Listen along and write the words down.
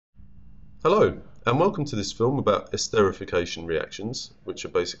Hello, and welcome to this film about esterification reactions, which are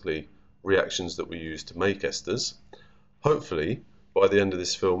basically reactions that we use to make esters. Hopefully, by the end of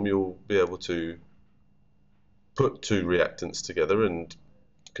this film, you'll be able to put two reactants together and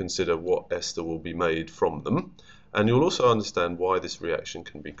consider what ester will be made from them, and you'll also understand why this reaction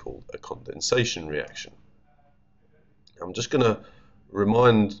can be called a condensation reaction. I'm just going to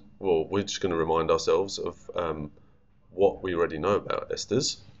we're just going to remind ourselves of what we already know about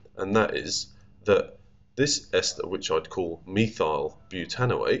esters, and that is that this ester, which I'd call methyl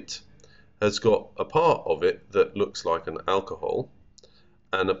butanoate, has got a part of it that looks like an alcohol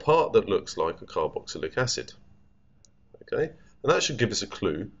and a part that looks like a carboxylic acid. Okay, and that should give us a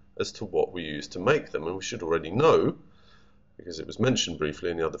clue as to what we use to make them, and we should already know, because it was mentioned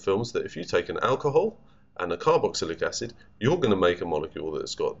briefly in the other films, that if you take an alcohol and a carboxylic acid, you're going to make a molecule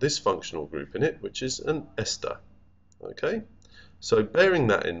that's got this functional group in it, which is an ester. Okay, so bearing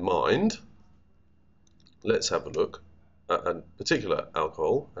that in mind, let's have a look at a particular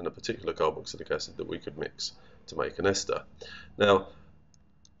alcohol and a particular carboxylic acid that we could mix to make an ester. Now,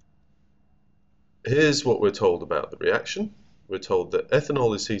 here's what we're told about the reaction. We're told that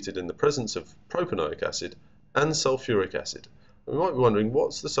ethanol is heated in the presence of propanoic acid and sulfuric acid. We might be wondering,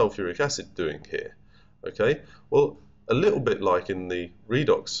 what's the sulfuric acid doing here? Okay, well, a little bit like in the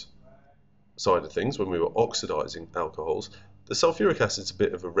redox side of things, when we were oxidizing alcohols, the sulfuric acid is a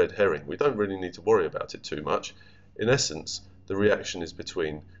bit of a red herring. We don't really need to worry about it too much. In essence, the reaction is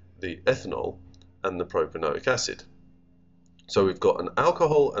between the ethanol and the propanoic acid. So we've got an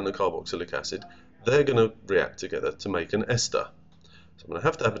alcohol and a carboxylic acid. They're going to react together to make an ester. So I'm going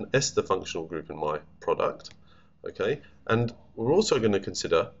to have an ester functional group in my product. Okay, and we're also going to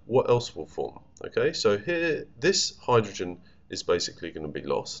consider what else will form. Okay, so here this hydrogen is basically going to be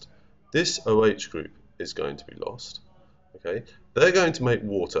lost. This OH group is going to be lost. Okay, they're going to make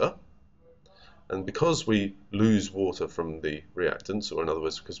water, and because we lose water from the reactants, or in other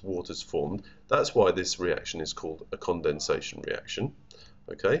words, because water's formed, that's why this reaction is called a condensation reaction.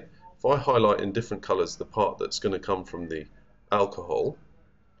 Okay, if I highlight in different colors the part that's going to come from the alcohol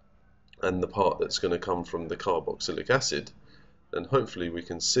and the part that's going to come from the carboxylic acid, then hopefully we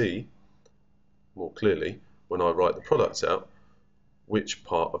can see more clearly when I write the products out which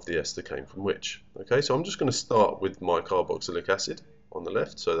part of the ester came from which. Okay, so I'm just going to start with my carboxylic acid on the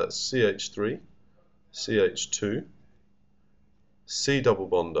left, so that's CH3, CH2, C double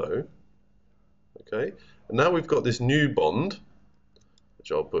bond O. Okay, and now we've got this new bond, which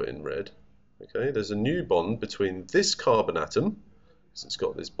I'll put in red. Okay, there's a new bond between this carbon atom, because it's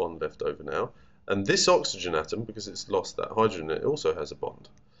got this bond left over now, and this oxygen atom, because it's lost that hydrogen, it also has a bond.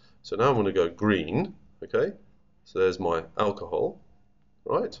 So now I'm going to go green. Okay, so there's my alcohol.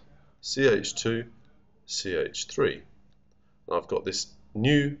 Right, CH2, CH3. And I've got this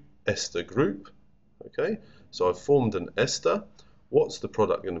new ester group. Okay, so I've formed an ester. What's the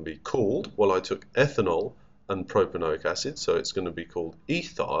product going to be called? Well, I took ethanol and propanoic acid, so it's going to be called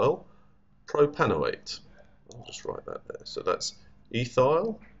ethyl propanoate. I'll just write that there. So that's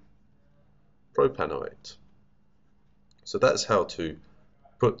ethyl propanoate. So that's how to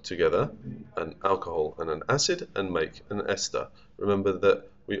put together an alcohol and an acid and make an ester. Remember that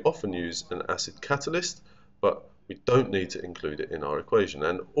we often use an acid catalyst, but we don't need to include it in our equation.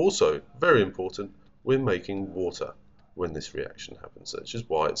 And also, very important, we're making water when this reaction happens, which is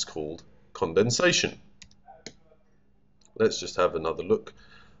why it's called condensation. Let's just have another look.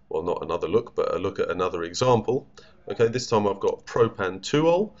 Well, not another look, but a look at another example. Okay, this time I've got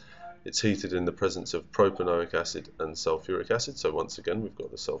propan-2-ol. It's heated in the presence of propanoic acid and sulfuric acid. So once again, we've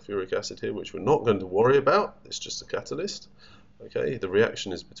got the sulfuric acid here, which we're not going to worry about. It's just a catalyst. Okay, the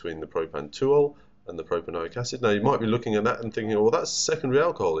reaction is between the propan-2-ol and the propanoic acid. Now you might be looking at that and thinking, well, that's secondary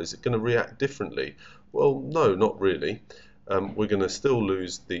alcohol. Is it going to react differently? Well, no, not really. We're going to still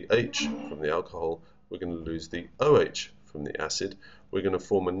lose the H from the alcohol. We're going to lose the OH from the acid. We're going to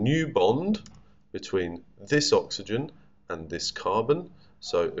form a new bond between this oxygen and this carbon.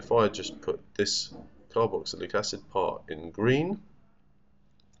 So if I just put this carboxylic acid part in green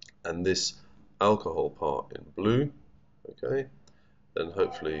and this alcohol part in blue, okay, then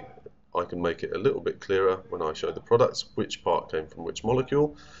hopefully I can make it a little bit clearer when I show the products, which part came from which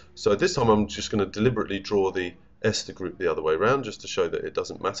molecule. So this time I'm just going to deliberately draw the ester group the other way around, just to show that it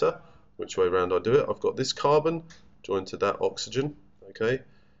doesn't matter which way around I do it. I've got this carbon joined to that oxygen. Okay,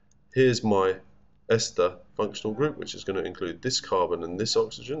 here's my ester functional group, which is going to include this carbon and this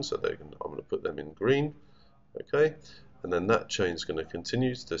oxygen, so I'm going to put them in green. Okay, and then that chain is going to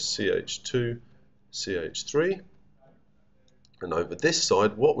continue to CH2, CH3, and over this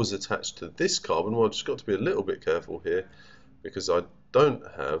side, what was attached to this carbon? Well, I've just got to be a little bit careful here, because I don't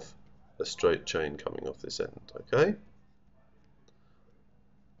have a straight chain coming off this end. Okay.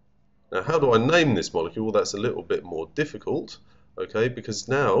 Now, how do I name this molecule? Well, that's a little bit more difficult, okay, because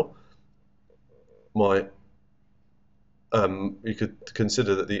now my you could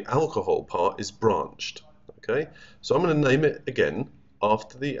consider that the alcohol part is branched, okay. So I'm going to name it again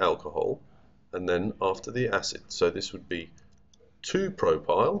after the alcohol and then after the acid. So this would be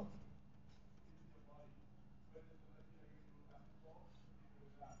 2-propyl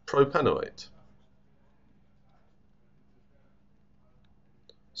propanoate.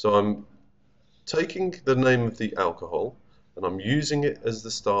 So I'm taking the name of the alcohol and I'm using it as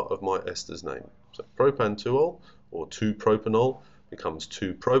the start of my ester's name. So propan-2-ol or 2-propanol becomes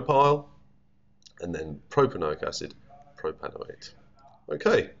 2-propyl, and then propanoic acid, propanoate.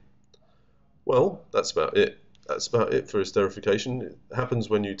 Okay, well, that's about it. That's about it for esterification. It happens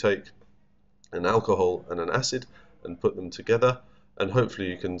when you take an alcohol and an acid and put them together, and hopefully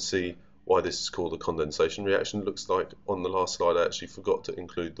you can see why this is called a condensation reaction. It looks like on the last slide I actually forgot to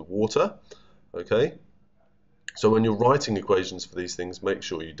include the water. Okay, so when you're writing equations for these things, make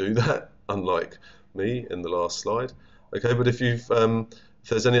sure you do that, unlike me in the last slide. Okay, but if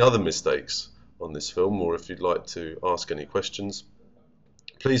there's any other mistakes on this film, or if you'd like to ask any questions,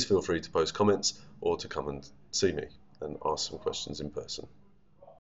 please feel free to post comments or to come and see me and ask some questions in person.